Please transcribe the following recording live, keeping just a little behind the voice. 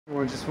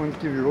Well, I just wanted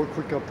to give you a real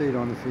quick update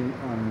on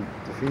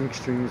the Phoenix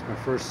Dreams, my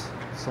first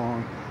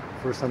song,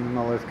 first time in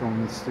my life going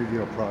to the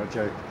studio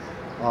project.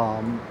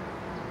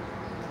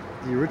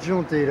 The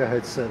original date I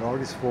had set,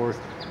 August 4th,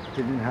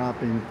 didn't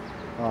happen.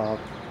 A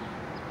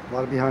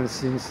lot of behind the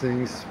scenes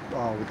things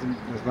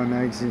with my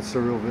magazine,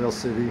 Surreal Veil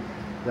City,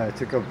 that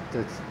took up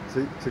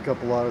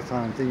a lot of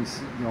time.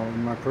 Things, you know,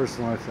 in my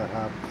personal life that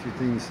happened. A few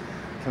things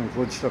kind of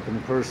glitched up in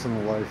the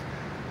personal life,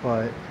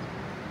 but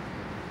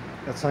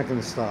that's not going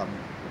to stop me.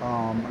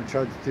 I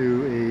tried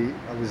to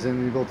I was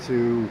unable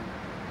to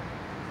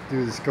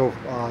do this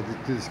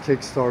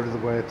Kickstarter the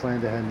way I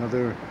planned. I had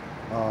another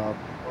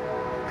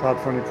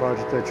crowdfunding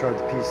project I tried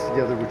to piece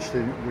together, which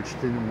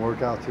didn't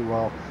work out too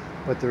well.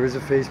 But there is a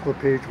Facebook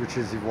page which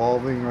is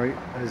evolving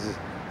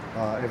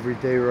every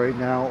day right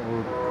now,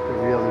 or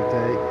every other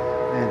day,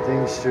 and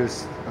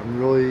things I'm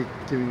really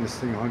giving this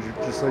thing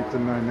 100, just like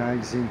my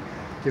magazine,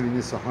 giving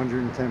this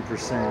 110%.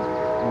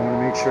 I want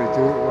to make sure I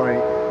do it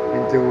right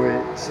and do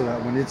it so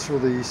that when it's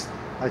released,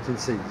 I can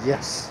say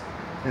yes,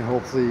 and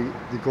hopefully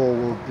the goal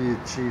will be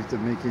achieved of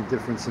making a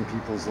difference in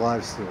people's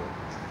lives through it.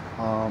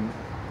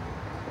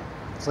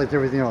 It's like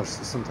everything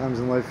else. Sometimes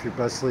in life, your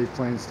best laid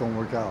plans don't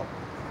work out,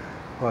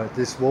 but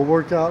this will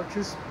work out.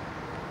 Just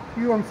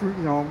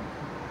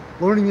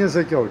learning as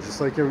I go,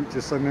 just like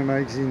my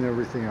magazine and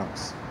everything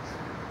else.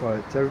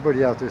 But to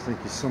everybody out there,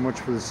 thank you so much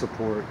for the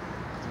support,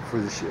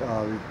 for the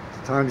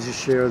times you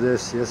share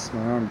this. Yes,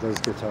 my arm does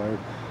get tired.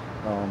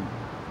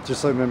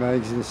 Just like my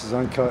magazine, this is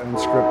uncut,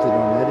 unscripted,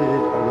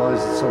 unedited. I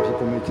realize that some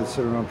people may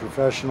consider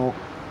unprofessional,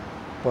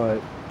 but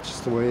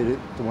just the way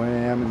I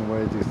am and the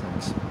way I do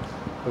things.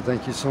 But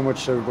thank you so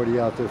much to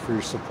everybody out there for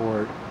your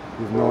support.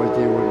 You have no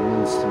idea what it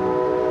means to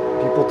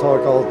me. People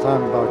talk all the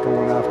time about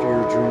going after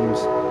your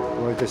dreams.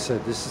 But like I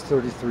said, this is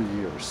 33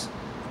 years.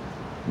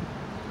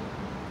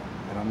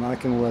 And I'm not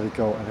going to let it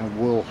go, and it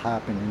will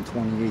happen in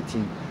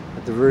 2018.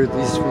 At the very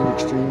least,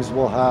 Phoenix Dreams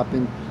will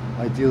happen.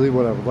 Ideally,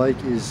 what I would like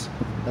is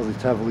to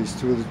have at least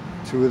two of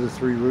the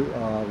three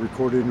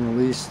recorded and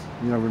released.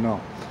 You never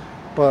know.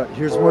 But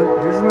here's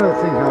another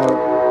thing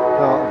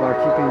about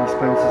keeping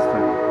expenses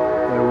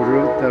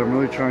down that I'm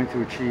really trying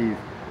to achieve,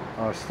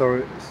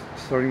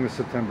 starting with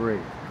September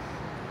 8th.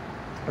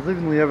 I live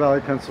in Lehigh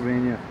Valley,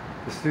 Pennsylvania.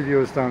 The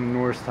studio is down in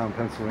Norristown,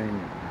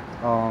 Pennsylvania.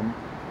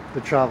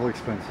 The travel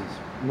expenses,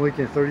 I'm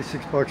looking at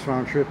 $36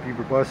 round trip,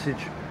 Uber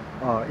busage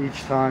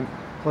each time,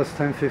 plus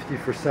 $10.50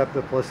 for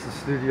SEPTA, plus the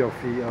studio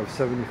fee of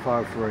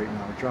 $75 for right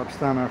now. It drops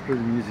down after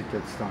the music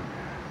gets done.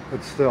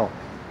 But still,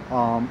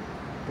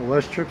 the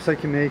less trips I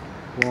can make,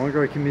 the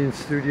longer I can be in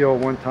studio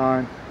one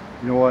time.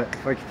 You know what?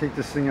 If I could take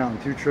this thing out in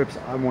 2 trips,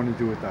 I want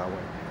to do it that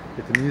way.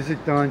 Get the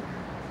music done,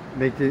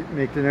 make the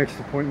next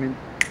appointment,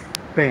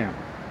 bam.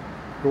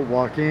 Go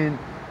walk in,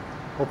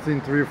 hopefully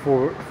in 3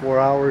 or 4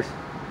 hours,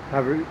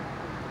 have it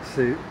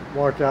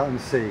walk out and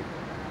say,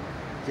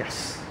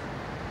 yes,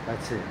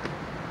 that's it.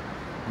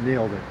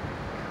 Nailed it.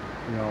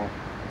 You know,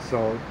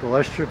 so the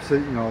less trips that,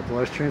 the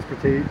less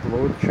transportation, the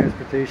lower the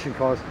transportation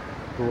cost,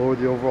 the lower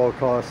the overall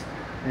cost.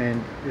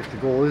 And if the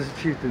goal is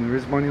achieved and there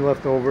is money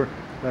left over,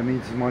 that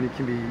means the money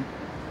can be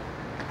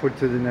put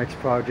to the next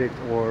project,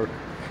 or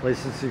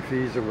licensing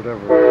fees, or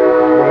whatever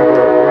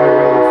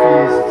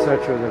other fees,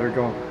 etc.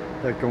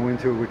 that go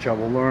into it, which I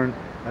will learn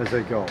as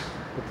I go.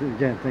 But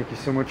again, thank you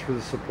so much for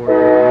the support. I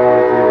have no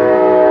idea what it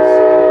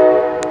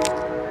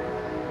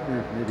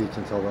means. Maybe you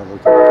can tell by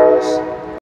looking at this.